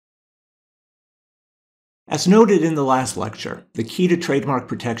As noted in the last lecture, the key to trademark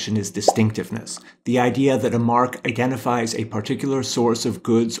protection is distinctiveness, the idea that a mark identifies a particular source of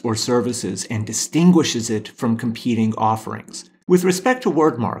goods or services and distinguishes it from competing offerings. With respect to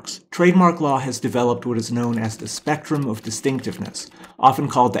word marks, trademark law has developed what is known as the spectrum of distinctiveness, often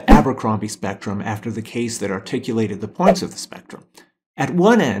called the Abercrombie spectrum after the case that articulated the points of the spectrum. At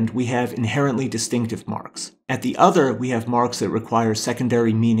one end, we have inherently distinctive marks. At the other, we have marks that require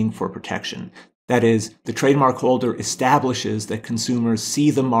secondary meaning for protection. That is, the trademark holder establishes that consumers see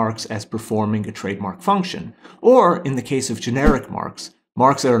the marks as performing a trademark function, or, in the case of generic marks,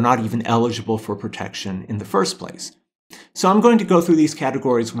 marks that are not even eligible for protection in the first place. So I'm going to go through these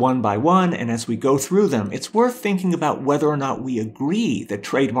categories one by one, and as we go through them, it's worth thinking about whether or not we agree that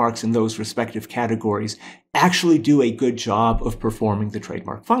trademarks in those respective categories actually do a good job of performing the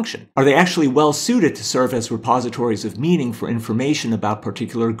trademark function. Are they actually well suited to serve as repositories of meaning for information about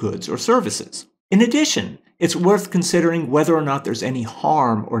particular goods or services? In addition, it's worth considering whether or not there's any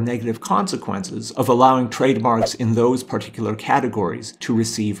harm or negative consequences of allowing trademarks in those particular categories to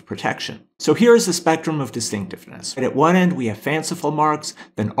receive protection. So here is the spectrum of distinctiveness. At one end, we have fanciful marks,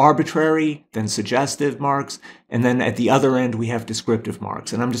 then arbitrary, then suggestive marks, and then at the other end, we have descriptive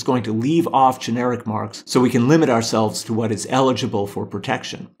marks. And I'm just going to leave off generic marks so we can limit ourselves to what is eligible for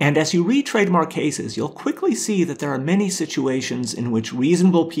protection. And as you read trademark cases, you'll quickly see that there are many situations in which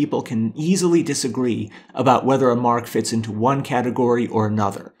reasonable people can easily disagree about whether a mark fits into one category or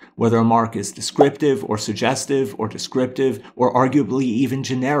another, whether a mark is descriptive or suggestive or descriptive or arguably even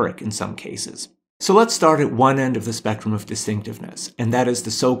generic in some cases. So let's start at one end of the spectrum of distinctiveness, and that is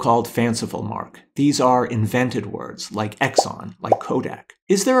the so-called fanciful mark. These are invented words, like Exxon, like Kodak.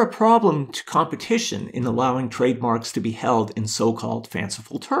 Is there a problem to competition in allowing trademarks to be held in so-called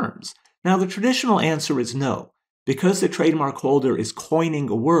fanciful terms? Now, the traditional answer is no. Because the trademark holder is coining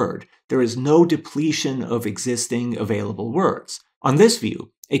a word, there is no depletion of existing available words. On this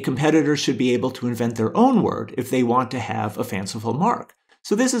view, a competitor should be able to invent their own word if they want to have a fanciful mark.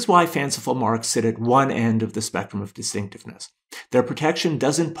 So this is why fanciful marks sit at one end of the spectrum of distinctiveness. Their protection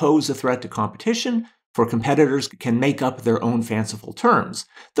doesn't pose a threat to competition, for competitors can make up their own fanciful terms.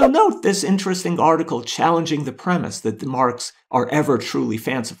 Though note this interesting article challenging the premise that the marks are ever truly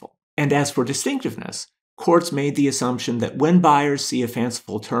fanciful. And as for distinctiveness, courts made the assumption that when buyers see a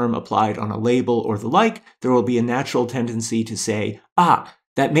fanciful term applied on a label or the like, there will be a natural tendency to say,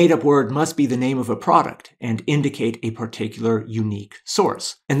 that made-up word must be the name of a product and indicate a particular unique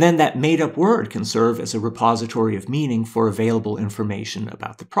source. And then that made-up word can serve as a repository of meaning for available information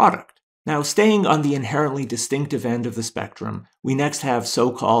about the product. Now, staying on the inherently distinctive end of the spectrum, we next have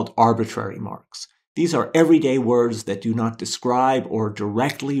so-called arbitrary marks. These are everyday words that do not describe or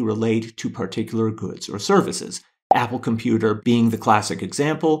directly relate to particular goods or services. Apple Computer being the classic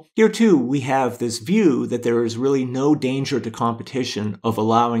example. Here too, we have this view that there is really no danger to competition of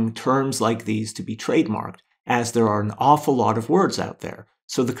allowing terms like these to be trademarked, as there are an awful lot of words out there.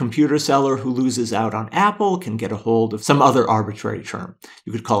 So the computer seller who loses out on Apple can get a hold of some other arbitrary term.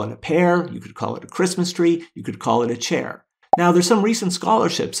 You could call it a pear, you could call it a Christmas tree, you could call it a chair. Now, there's some recent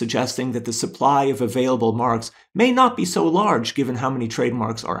scholarship suggesting that the supply of available marks may not be so large given how many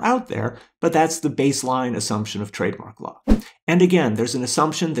trademarks are out there, but that's the baseline assumption of trademark law. And again, there's an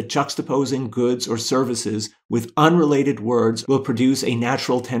assumption that juxtaposing goods or services with unrelated words will produce a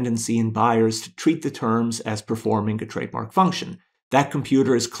natural tendency in buyers to treat the terms as performing a trademark function. That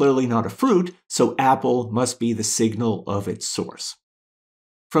computer is clearly not a fruit, so Apple must be the signal of its source.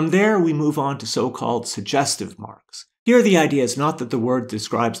 From there, we move on to so-called suggestive marks. Here, the idea is not that the word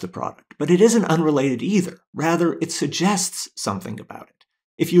describes the product, but it isn't unrelated either. Rather, it suggests something about it.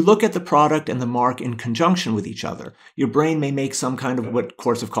 If you look at the product and the mark in conjunction with each other, your brain may make some kind of what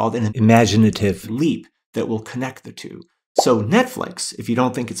courts have called an imaginative leap that will connect the two. So Netflix, if you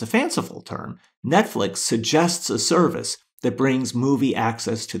don't think it's a fanciful term, Netflix suggests a service that brings movie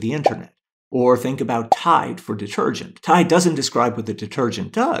access to the internet. Or think about Tide for detergent. Tide doesn't describe what the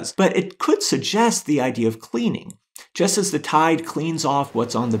detergent does, but it could suggest the idea of cleaning. Just as the Tide cleans off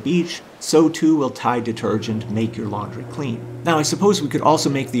what's on the beach, so too will Tide detergent make your laundry clean. Now, I suppose we could also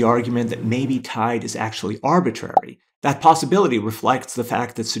make the argument that maybe Tide is actually arbitrary. That possibility reflects the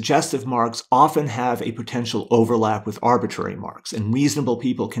fact that suggestive marks often have a potential overlap with arbitrary marks, and reasonable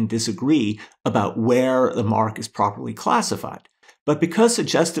people can disagree about where the mark is properly classified. But because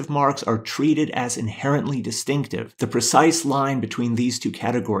suggestive marks are treated as inherently distinctive, the precise line between these two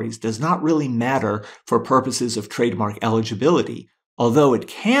categories does not really matter for purposes of trademark eligibility, although it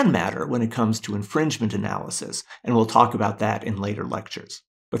can matter when it comes to infringement analysis, and we'll talk about that in later lectures.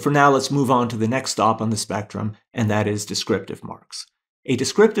 But for now, let's move on to the next stop on the spectrum, and that is descriptive marks. A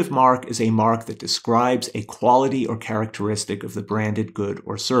descriptive mark is a mark that describes a quality or characteristic of the branded good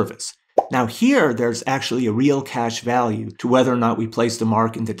or service. Now here, there's actually a real cash value to whether or not we place the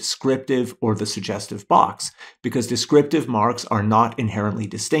mark in the descriptive or the suggestive box, because descriptive marks are not inherently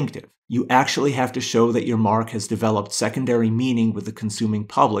distinctive. You actually have to show that your mark has developed secondary meaning with the consuming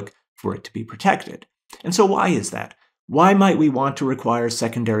public for it to be protected. And so why is that? Why might we want to require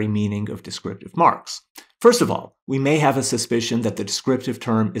secondary meaning of descriptive marks? First of all, we may have a suspicion that the descriptive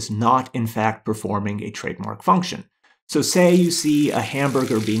term is not in fact performing a trademark function. So say you see a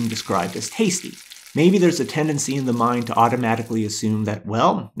hamburger being described as tasty. Maybe there's a tendency in the mind to automatically assume that,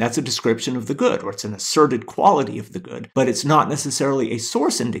 well, that's a description of the good, or it's an asserted quality of the good, but it's not necessarily a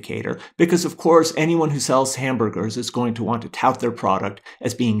source indicator, because of course anyone who sells hamburgers is going to want to tout their product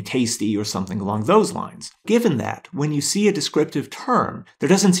as being tasty or something along those lines. Given that, when you see a descriptive term, there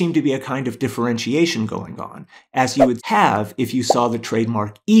doesn't seem to be a kind of differentiation going on, as you would have if you saw the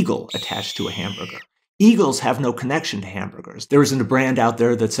trademark eagle attached to a hamburger. Eagles have no connection to hamburgers. There isn't a brand out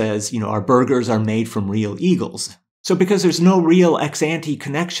there that says, our burgers are made from real eagles. So because there's no real ex-ante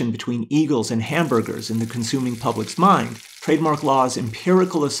connection between eagles and hamburgers in the consuming public's mind, trademark law's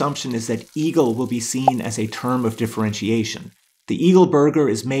empirical assumption is that eagle will be seen as a term of differentiation. The eagle burger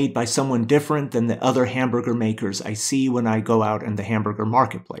is made by someone different than the other hamburger makers I see when I go out in the hamburger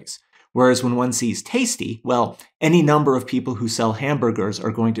marketplace. Whereas when one sees tasty, well, any number of people who sell hamburgers are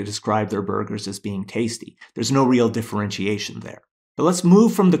going to describe their burgers as being tasty. There's no real differentiation there. But let's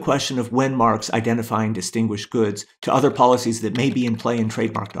move from the question of when marks identify and distinguish goods to other policies that may be in play in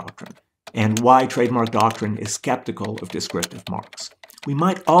trademark doctrine, and why trademark doctrine is skeptical of descriptive marks. We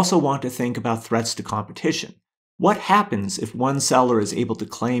might also want to think about threats to competition. What happens if one seller is able to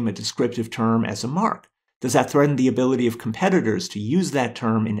claim a descriptive term as a mark? Does that threaten the ability of competitors to use that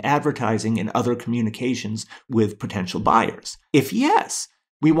term in advertising and other communications with potential buyers? If yes,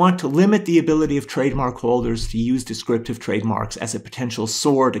 we want to limit the ability of trademark holders to use descriptive trademarks as a potential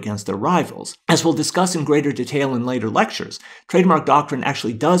sword against their rivals. As we'll discuss in greater detail in later lectures, trademark doctrine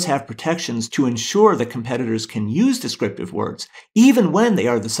actually does have protections to ensure that competitors can use descriptive words, even when they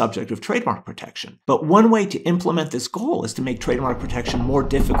are the subject of trademark protection. But one way to implement this goal is to make trademark protection more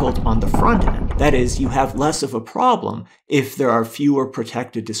difficult on the front end. That is, you have less of a problem if there are fewer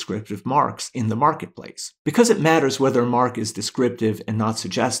protected descriptive marks in the marketplace. Because it matters whether a mark is descriptive and not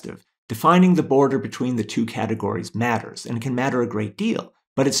suggestive, defining the border between the two categories matters, and can matter a great deal,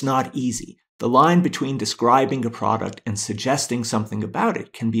 but it's not easy. The line between describing a product and suggesting something about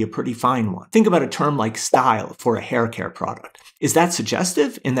it can be a pretty fine one. Think about a term like style for a hair care product. Is that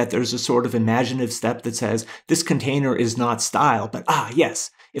suggestive in that there's a sort of imaginative step that says, this container is not style, but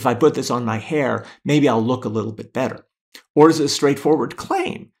yes, if I put this on my hair, maybe I'll look a little bit better? Or is it a straightforward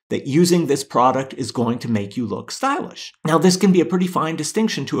claim that using this product is going to make you look stylish? Now, this can be a pretty fine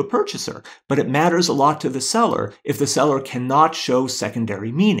distinction to a purchaser, but it matters a lot to the seller if the seller cannot show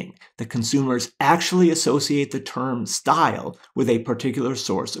secondary meaning, that consumers actually associate the term style with a particular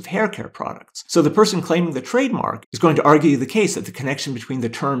source of hair care products. So the person claiming the trademark is going to argue the case that the connection between the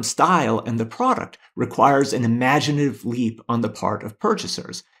term style and the product requires an imaginative leap on the part of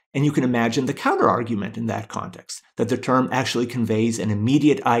purchasers. And you can imagine the counter-argument in that context, that the term actually conveys an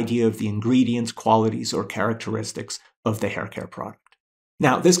immediate idea of the ingredients, qualities, or characteristics of the hair care product.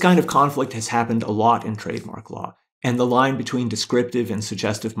 Now, this kind of conflict has happened a lot in trademark law, and the line between descriptive and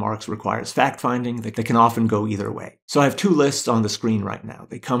suggestive marks requires fact-finding that can often go either way. So I have two lists on the screen right now.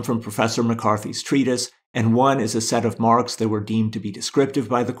 They come from Professor McCarthy's treatise, and one is a set of marks that were deemed to be descriptive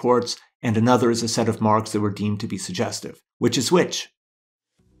by the courts, and another is a set of marks that were deemed to be suggestive. Which is which?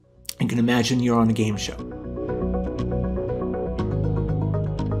 You can imagine you're on a game show.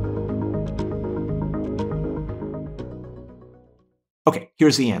 Okay,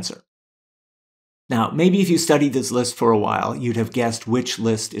 here's the answer. Now, maybe if you studied this list for a while, you'd have guessed which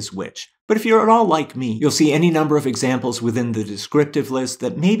list is which. But if you're at all like me, you'll see any number of examples within the descriptive list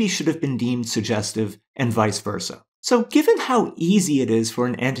that maybe should have been deemed suggestive, and vice versa. So given how easy it is for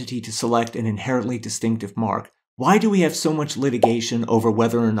an entity to select an inherently distinctive mark, why do we have so much litigation over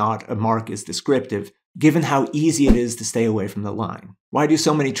whether or not a mark is descriptive, given how easy it is to stay away from the line? Why do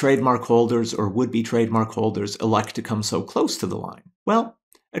so many trademark holders or would-be trademark holders elect to come so close to the line? Well,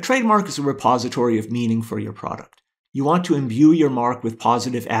 a trademark is a repository of meaning for your product. You want to imbue your mark with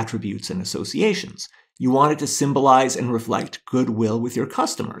positive attributes and associations. You want it to symbolize and reflect goodwill with your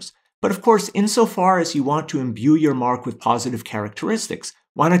customers. But of course, insofar as you want to imbue your mark with positive characteristics,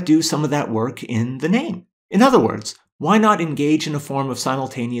 why not do some of that work in the name? In other words, why not engage in a form of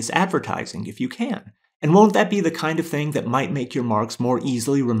simultaneous advertising if you can? And won't that be the kind of thing that might make your marks more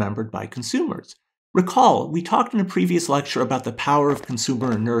easily remembered by consumers? Recall, we talked in a previous lecture about the power of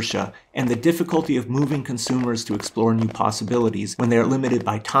consumer inertia and the difficulty of moving consumers to explore new possibilities when they are limited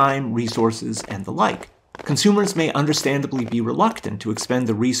by time, resources, and the like. Consumers may understandably be reluctant to expend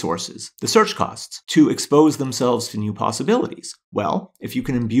the resources, the search costs, to expose themselves to new possibilities. Well, if you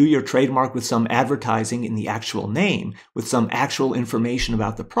can imbue your trademark with some advertising in the actual name, with some actual information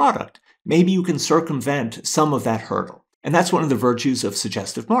about the product, maybe you can circumvent some of that hurdle. And that's one of the virtues of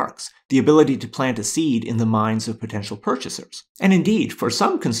suggestive marks, the ability to plant a seed in the minds of potential purchasers. And indeed, for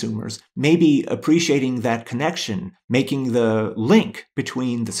some consumers, maybe appreciating that connection, making the link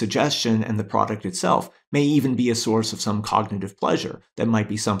between the suggestion and the product itself, may even be a source of some cognitive pleasure that might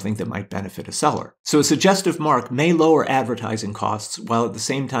be something that might benefit a seller. So a suggestive mark may lower advertising costs while at the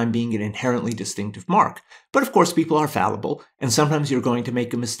same time being an inherently distinctive mark. But of course, people are fallible, and sometimes you're going to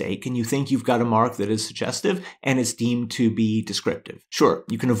make a mistake and you think you've got a mark that is suggestive and is deemed to be descriptive. Sure,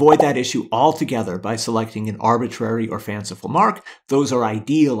 you can avoid that issue altogether by selecting an arbitrary or fanciful mark. Those are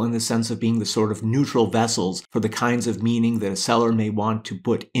ideal in the sense of being the sort of neutral vessels for the kinds of meaning that a seller may want to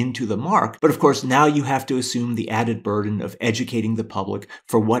put into the mark. But of course, now you have to assume the added burden of educating the public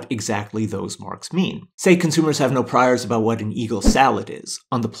for what exactly those marks mean. Say consumers have no priors about what an eagle salad is.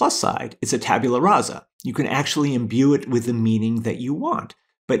 On the plus side, it's a tabula rasa. You can actually imbue it with the meaning that you want.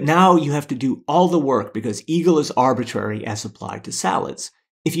 But now you have to do all the work because eagle is arbitrary as applied to salads.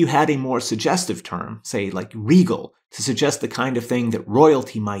 If you had a more suggestive term, say like regal, to suggest the kind of thing that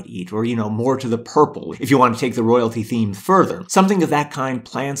royalty might eat, or, more to the purple, if you want to take the royalty theme further, something of that kind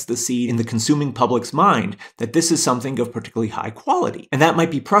plants the seed in the consuming public's mind that this is something of particularly high quality. And that might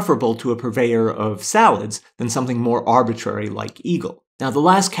be preferable to a purveyor of salads than something more arbitrary like eagle. Now, the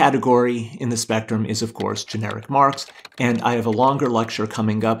last category in the spectrum is, of course, generic marks, and I have a longer lecture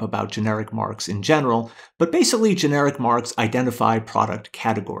coming up about generic marks in general, but basically generic marks identify product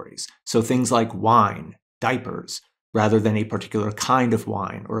categories, so things like wine, diapers, rather than a particular kind of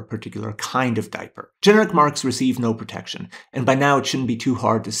wine or a particular kind of diaper. Generic marks receive no protection, and by now it shouldn't be too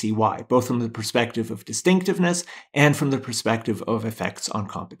hard to see why, both from the perspective of distinctiveness and from the perspective of effects on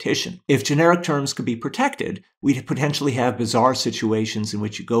competition. If generic terms could be protected, we'd potentially have bizarre situations in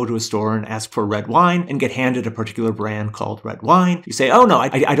which you go to a store and ask for red wine and get handed a particular brand called red wine. You say, oh no,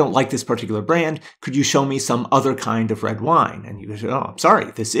 I don't like this particular brand. Could you show me some other kind of red wine? And you say, oh, I'm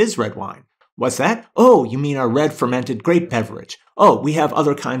sorry, this is red wine. What's that? Oh, you mean our red fermented grape beverage. Oh, we have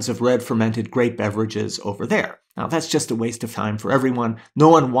other kinds of red fermented grape beverages over there. Now, that's just a waste of time for everyone. No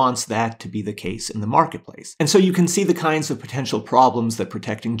one wants that to be the case in the marketplace. And so you can see the kinds of potential problems that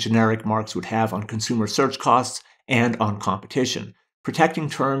protecting generic marks would have on consumer search costs and on competition. Protecting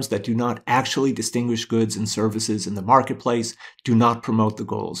terms that do not actually distinguish goods and services in the marketplace do not promote the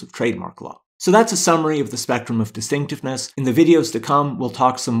goals of trademark law. So that's a summary of the spectrum of distinctiveness. In the videos to come, we'll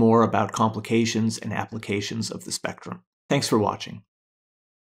talk some more about complications and applications of the spectrum. Thanks for watching.